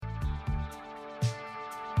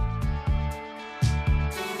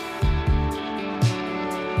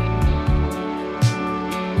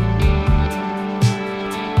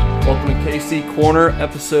Tasty Corner,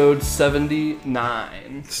 episode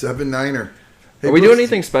 79. 7-9er. Hey, Are we Brooks, doing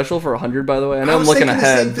anything special for 100, by the way? I know I I'm was looking thinking the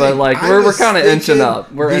same ahead, but thing. like I we're was kind of inching thinking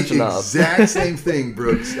up. We're inching the up. exact same thing,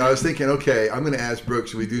 Brooks. I was thinking, okay, I'm going to ask Brooks,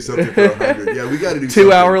 should we do something for 100? Yeah, we got to do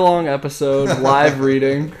 2 hour long episode, live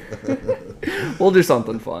reading. We'll do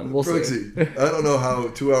something fun. We'll see. Brooksy, I don't know how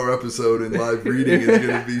 2 hour episode and live reading is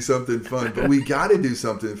going to be something fun, but we got to do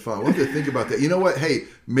something fun. We'll have to think about that. You know what? Hey,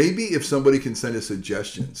 maybe if somebody can send us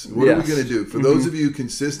suggestions, what are we going to do? For those of you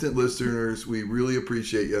consistent listeners, we really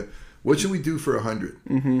appreciate you. What should we do for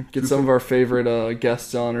 100? Get some of our favorite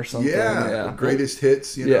guests on or something. Yeah, greatest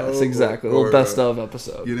hits. You know, yes, exactly. A little best of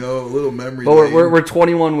episode. You know, a little memory. But we're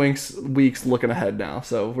 21 weeks looking ahead now,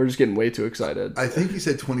 so we're just getting way too excited. I think you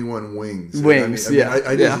said 21 wings. Wings,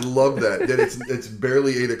 I just love that it's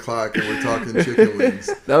barely 8 o'clock and we're talking chicken wings.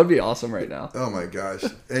 That would be awesome right now. Oh my gosh,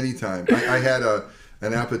 anytime. I had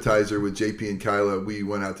an appetizer with JP and Kyla. We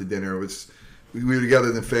went out to dinner. We were together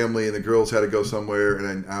in the family, and the girls had to go somewhere,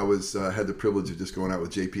 and I was had the privilege of just going out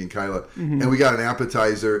with JP and Kyla, and we got an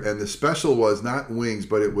appetizer, and the special was not wings,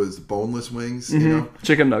 but it was boneless wings, you know,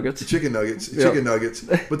 Chicken nuggets,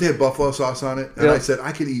 but they had buffalo sauce on it, and I said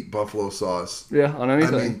I could eat buffalo sauce, on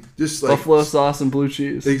anything. I mean, just like buffalo sauce and blue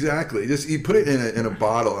cheese. Exactly, just you put it in a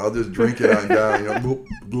bottle. I'll just drink it on down. You know, boop,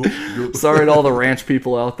 boop, boop. Sorry to all the ranch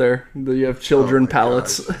people out there that you have children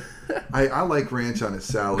palates. I like ranch on a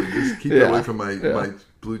salad. Just keep it away from my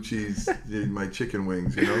blue cheese, my chicken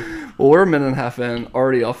wings, you know? Well, we're a minute and a half in,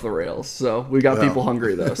 already off the rails. So we got people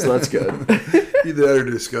hungry, though, so that's good. Either that or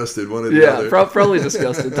disgusted, one or the other. Yeah, probably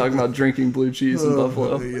disgusted, talking about drinking blue cheese and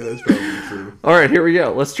buffalo. Yeah, that's probably true. All right, here we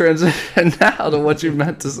go. Let's transition now to what you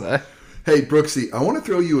meant to say. Hey, Brooksy, I want to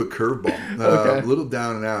throw you a curveball, Okay. a little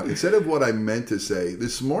down and out. Instead of what I meant to say,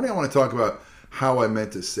 this morning I want to talk about how I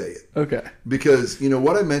meant to say it. Okay. Because, you know,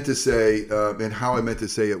 what I meant to say and how I meant to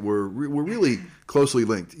say it were really closely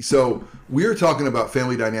linked. So we're talking about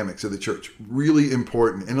family dynamics of the church. Really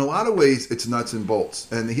important. In a lot of ways, it's nuts and bolts.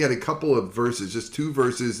 And he had a couple of verses, just 2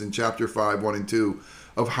 verses in chapter 5, 1 and 2,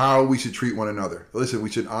 of how we should treat one another. Listen, we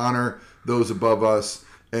should honor those above us,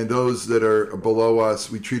 and those that are below us,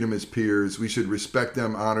 we treat them as peers. We should respect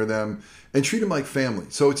them, honor them, and treat them like family.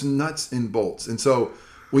 So it's nuts and bolts. And so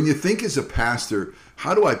when you think as a pastor,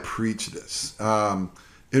 how do I preach this? And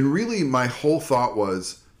really my whole thought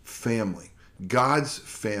was family. God's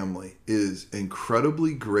family is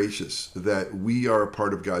incredibly gracious that we are a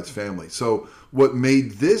part of God's family. So what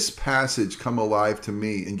made this passage come alive to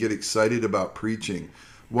me and get excited about preaching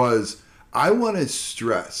was I want to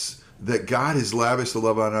stress that God has lavished the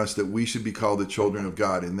love on us that we should be called the children of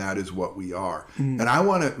God, and that is what we are. And I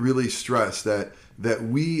want to really stress that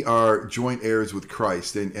we are joint heirs with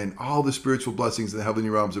Christ, and all the spiritual blessings in the heavenly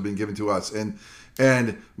realms have been given to us.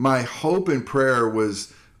 And my hope and prayer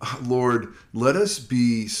was, Lord, let us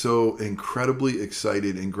be so incredibly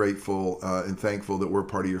excited and grateful and thankful that we're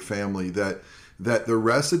part of your family, that the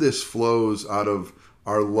rest of this flows out of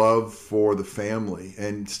our love for the family.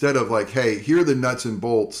 And instead of like, hey, here are the nuts and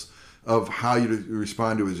bolts of how you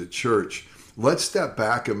respond to as a church, let's step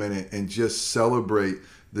back a minute and just celebrate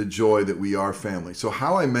the joy that we are family. So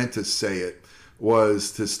how I meant to say it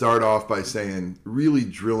was to start off by saying, really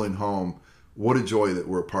drilling home what a joy that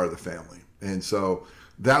we're a part of the family. And so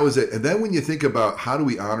that was it. And then when you think about how do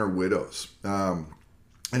we honor widows, and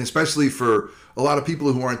especially for a lot of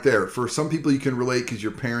people who aren't there, for some people you can relate because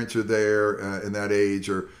your parents are there in that age,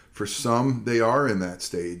 or for some they are in that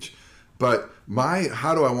stage. But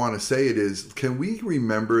how do I want to say it is, can we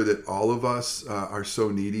remember that all of us are so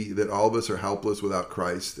needy, that all of us are helpless without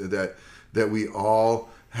Christ, that we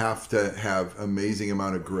all have to have amazing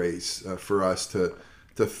amount of grace for us to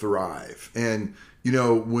thrive. And, you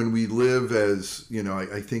know, when we live as, you know,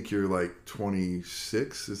 I think you're like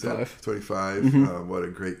 26, is that? 25? What a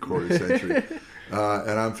great quarter century.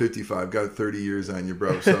 And I'm 55, got 30 years on you,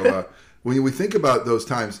 bro. So when we think about those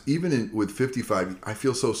times, even with 55, I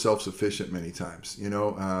feel so self-sufficient many times, you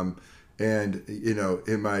know, and, you know,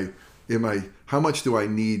 in my, how much do I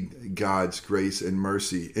need God's grace and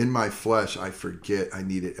mercy? In my flesh, I forget I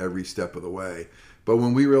need it every step of the way. But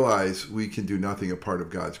when we realize we can do nothing apart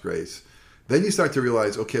of God's grace, then you start to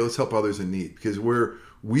realize, okay, let's help others in need, because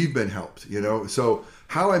we've been helped, you know. So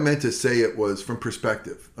how I meant to say it was from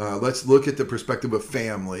perspective. Let's look at the perspective of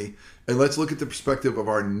family, and let's look at the perspective of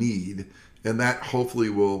our need, and that hopefully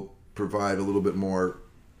will provide a little bit more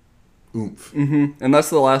oomph. And that's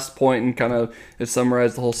the last point, and kind of it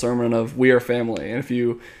summarized the whole sermon of we are family. And if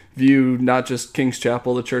you view not just King's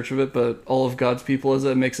Chapel, the church of it, but all of God's people as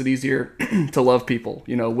it makes it easier to love people.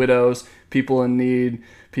 You know, widows, people in need,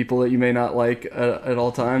 people that you may not like at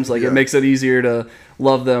all times. Like, Yeah. it makes it easier to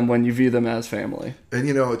love them when you view them as family. And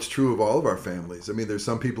it's true of all of our families. I mean, there's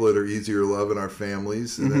some people that are easier to love in our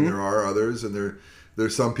families, and then there are others, and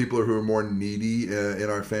there's some people who are more needy in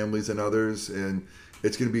our families than others, and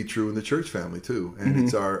it's going to be true in the church family too. And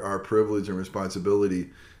it's our privilege and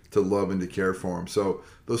responsibility to love and to care for them. So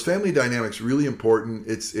those family dynamics really important.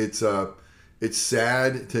 It's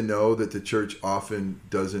sad to know that the church often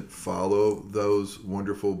doesn't follow those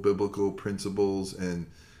wonderful biblical principles, and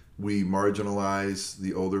we marginalize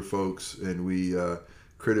the older folks, and we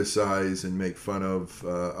criticize and make fun of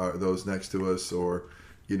those next to us, or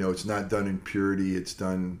it's not done in purity. It's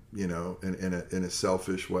done in a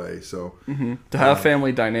selfish way. So To have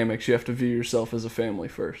family dynamics, you have to view yourself as a family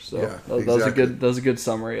first. So Yeah, that was a good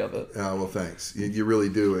summary of it. well, thanks. You really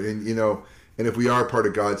do, and if we are part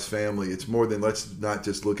of God's family, it's more than, let's not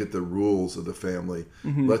just look at the rules of the family.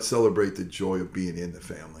 Let's celebrate the joy of being in the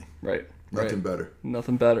family. Right. Nothing better.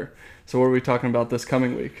 Nothing better. So what are we talking about this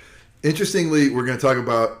coming week? Interestingly, we're going to talk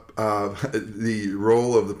about the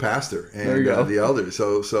role of the pastor and the elders.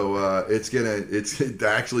 So it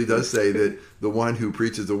actually does say that the one who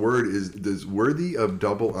preaches the word is worthy of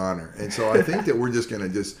double honor. And so I think that we're just going to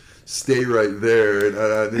just stay right there.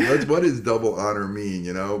 And what does double honor mean?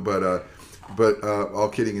 But all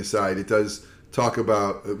kidding aside, it does talk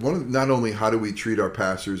about not only how do we treat our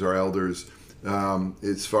pastors, our elders,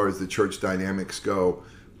 as far as the church dynamics go,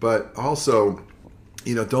 but also,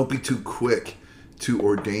 don't be too quick to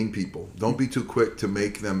ordain people. Don't be too quick to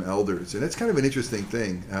make them elders. And that's kind of an interesting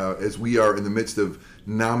thing as we are in the midst of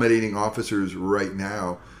nominating officers right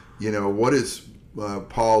now. What is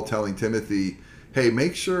Paul telling Timothy? Hey,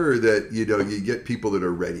 make sure that you get people that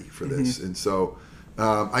are ready for this. And so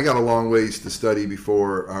I got a long ways to study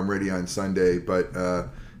before I'm ready on Sunday, but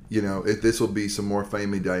this will be some more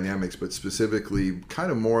family dynamics, but specifically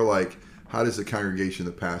kind of more like, how does the congregation,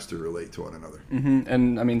 the pastor, relate to one another?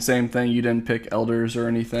 And I mean, same thing. You didn't pick elders or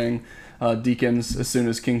anything. Deacons, as soon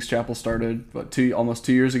as King's Chapel started, almost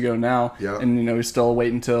 2 years ago now. Yeah. And we still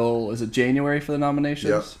wait until, is it January for the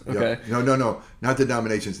nominations? Yep. Okay. Yep. No, not the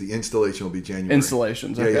nominations. The installation will be January.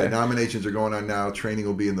 Installations. Okay. Yeah. Nominations are going on now. Training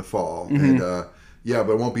will be in the fall, and but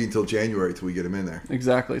it won't be until January till we get them in there.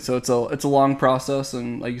 Exactly. So it's a long process,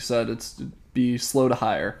 and like you said, be slow to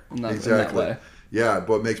hire in that way. Yeah,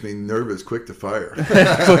 but it makes me nervous. Quick to fire.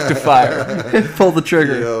 Quick to fire. Pull the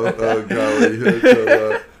trigger. Oh golly.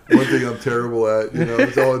 So, one thing I'm terrible at.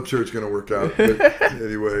 It's all I'm sure it's going to work out. But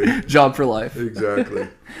anyway. Job for life. Exactly.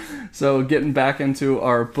 So getting back into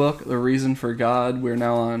our book, The Reason for God, we're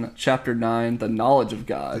now on chapter 9, The Knowledge of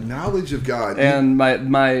God. The knowledge of God. And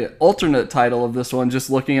my alternate title of this one, just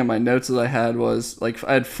looking at my notes that I had, was I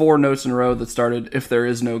had 4 notes in a row that started, If There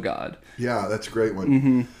Is No God. Yeah, that's a great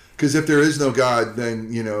one. Because if there is no God,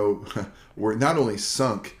 then, we're not only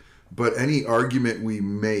sunk, but any argument we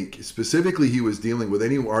make, specifically he was dealing with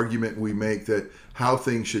any argument we make that how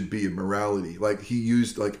things should be in morality. Like he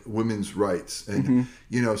used women's rights. And,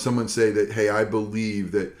 someone say that, hey, I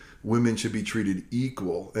believe that women should be treated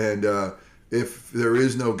equal. And if there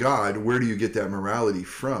is no God, where do you get that morality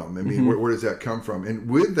from? I mean, where does that come from? And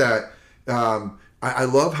with that, I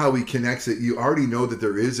love how he connects it. You already know that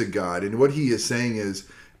there is a God. And what he is saying is,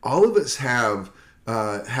 all of us have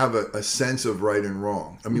a sense of right and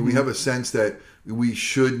wrong. I mean, we have a sense that we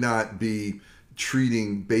should not be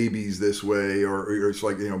treating babies this way, or it's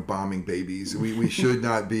like bombing babies. We should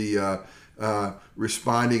not be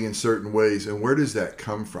responding in certain ways. And where does that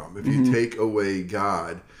come from? If you take away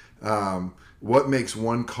God, what makes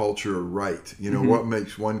one culture right? What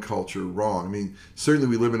makes one culture wrong? I mean, certainly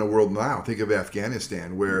we live in a world now. Think of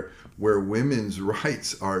Afghanistan, where women's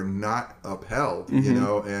rights are not upheld,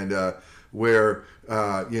 and where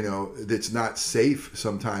it's not safe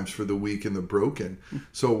sometimes for the weak and the broken.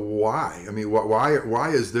 So why? I mean, why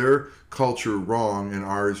is their culture wrong and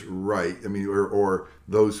ours right? I mean, or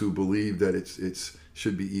those who believe that it's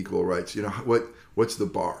should be equal rights. What's the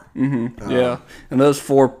bar? Yeah, and those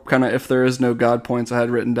 4 kind of if there is no God points I had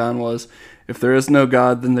written down was, if there is no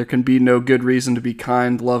God, then there can be no good reason to be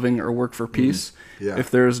kind, loving, or work for peace. Yeah.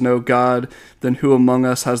 If there is no God, then who among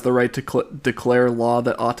us has the right to declare law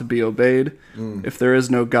that ought to be obeyed? If there is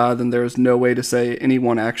no God, then there is no way to say any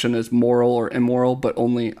one action is moral or immoral, but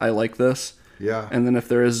only I like this. Yeah. And then if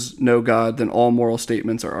there is no God, then all moral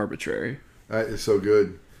statements are arbitrary. That is so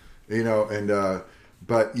good.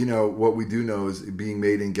 But what we do know is, being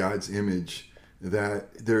made in God's image,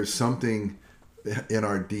 that there's something in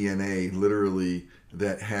our DNA, literally,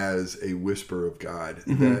 that has a whisper of God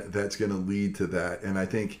that's going to lead to that. And I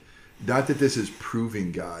think, not that this is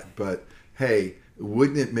proving God, but hey,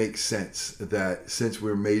 wouldn't it make sense that since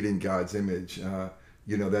we're made in God's image,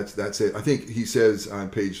 that's it. I think he says on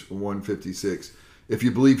page 156, if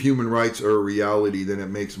you believe human rights are a reality, then it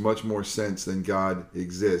makes much more sense than God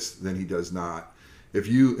exists than he does not. If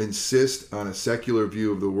you insist on a secular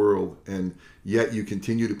view of the world and yet you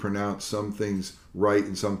continue to pronounce some things right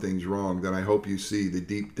and some things wrong, then I hope you see the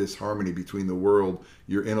deep disharmony between the world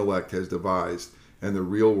your intellect has devised and the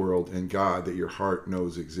real world and God that your heart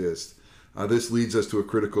knows exists. This leads us to a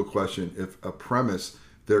critical question. If a premise,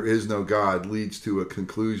 there is no God, leads to a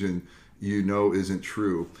conclusion isn't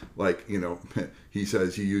true, like, he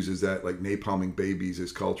says, he uses that, like napalming babies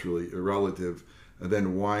is culturally irrelative,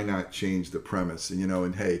 then why not change the premise?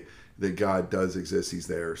 And hey, that God does exist, he's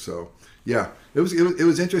there. So yeah, it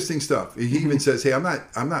was interesting stuff. He even says, hey,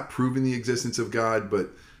 I'm not proving the existence of God,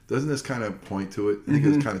 but doesn't this kind of point to it? I think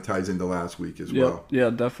it kind of ties into last week as well.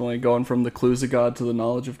 Yeah, definitely going from the clues of God to the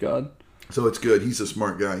knowledge of God. So it's good. He's a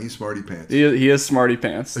smart guy. He's smarty pants. He is smarty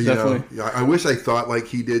pants. Definitely. I wish I thought like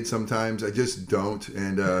he did sometimes. I just don't.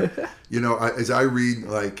 And as I read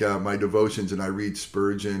like my devotions and I read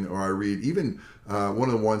Spurgeon, or I read even one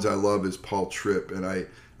of the ones I love is Paul Tripp, and I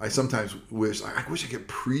sometimes wish I could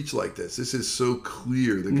preach like this. This is so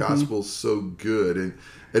clear. The gospel's so good, and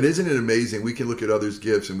isn't it amazing? We can look at others'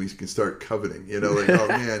 gifts and we can start coveting. Like, oh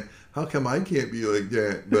man, how come I can't be like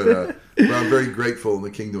that? But I'm very grateful in the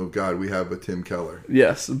kingdom of God we have a Tim Keller.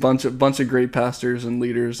 Yes, a bunch of great pastors and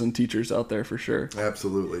leaders and teachers out there for sure.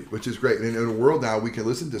 Absolutely, which is great. And in a world now, we can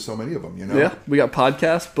listen to so many of them. Yeah, we got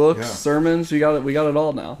podcasts, books, sermons. We got it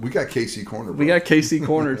all now. We got KC Corner. Bro. We got KC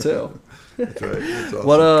Corner too. That's right. That's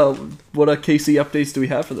awesome. What KC updates do we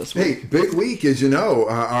have for this week? Hey, big week, as you know.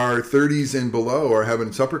 Our 30s and below are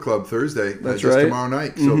having supper club Thursday. That's just right. Tomorrow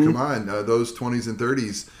night. So come on, those 20s and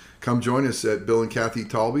 30s, come join us at Bill and Kathy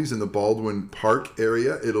Talby's in the Baldwin Park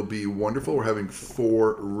area. It'll be wonderful. We're having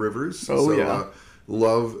 4 rivers.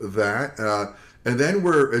 Love that. And then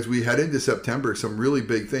as we head into September, some really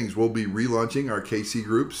big things. We'll be relaunching our KC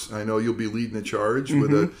groups. I know you'll be leading the charge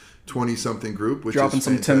with a 20-something group, which dropping is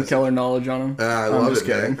some fantastic. Tim Keller knowledge on him. I love it,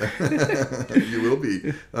 man. You will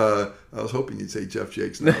be. I was hoping you'd say Jeff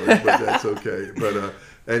Jake's knowledge, but that's okay. But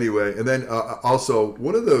anyway, and then also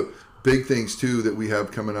one of the big things too that we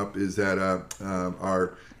have coming up is that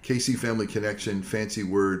our KC Family Connection, fancy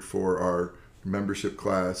word for our membership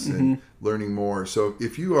class and learning more. So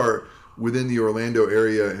if you are within the Orlando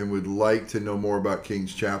area and would like to know more about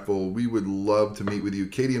King's Chapel, we would love to meet with you.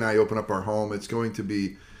 Katie and I open up our home. It's going to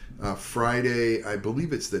be Friday, I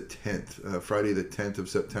believe it's the 10th, Friday the 10th of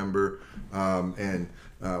September, and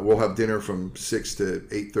we'll have dinner from 6 to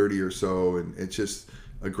 8:30 or so, and it's just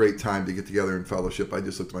a great time to get together and fellowship. I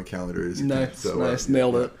just looked at my calendar. Nice.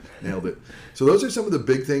 Nailed it. So those are some of the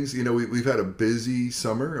big things. We've had a busy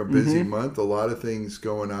summer, a busy month, a lot of things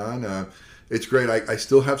going on. It's great. I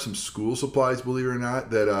still have some school supplies, believe it or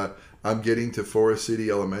not, that I'm getting to Forest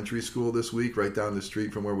City Elementary School this week, right down the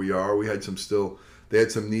street from where we are. They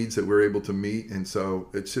had some needs that we're able to meet, and so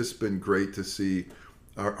it's just been great to see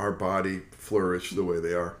our body flourish the way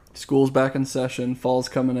they are. School's back in session, fall's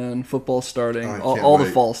coming in, football's starting, all wait.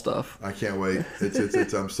 the fall stuff. I can't wait.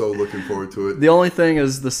 It's I'm so looking forward to it. The only thing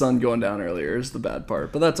is the sun going down earlier is the bad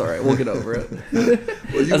part, but that's all right. We'll get over it.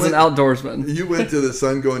 As an outdoorsman. You went to the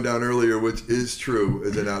sun going down earlier, which is true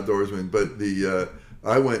as an outdoorsman, but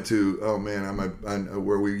I went to, on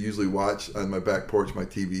where we usually watch on my back porch, my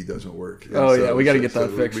TV doesn't work. And we got to get that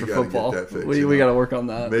fixed for football. We got to work on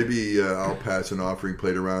that. Maybe I'll pass an offering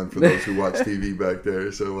plate around for those who watch TV back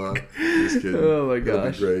there. So just kidding. Oh my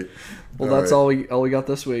gosh. That'll be great. Well, that's all we got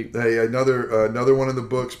this week. Hey, another one in the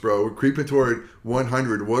books, bro. We're creeping toward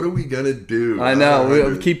 100. What are we gonna do? I know.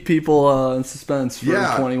 We'll keep people in suspense for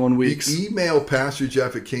 21 weeks. Email Pastor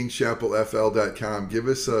Jeff at kingschapelfl.com. Give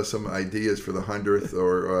us some ideas for the 100th,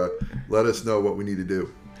 or let us know what we need to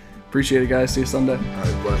do. Appreciate it, guys. See you Sunday. All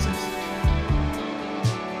right, blessings.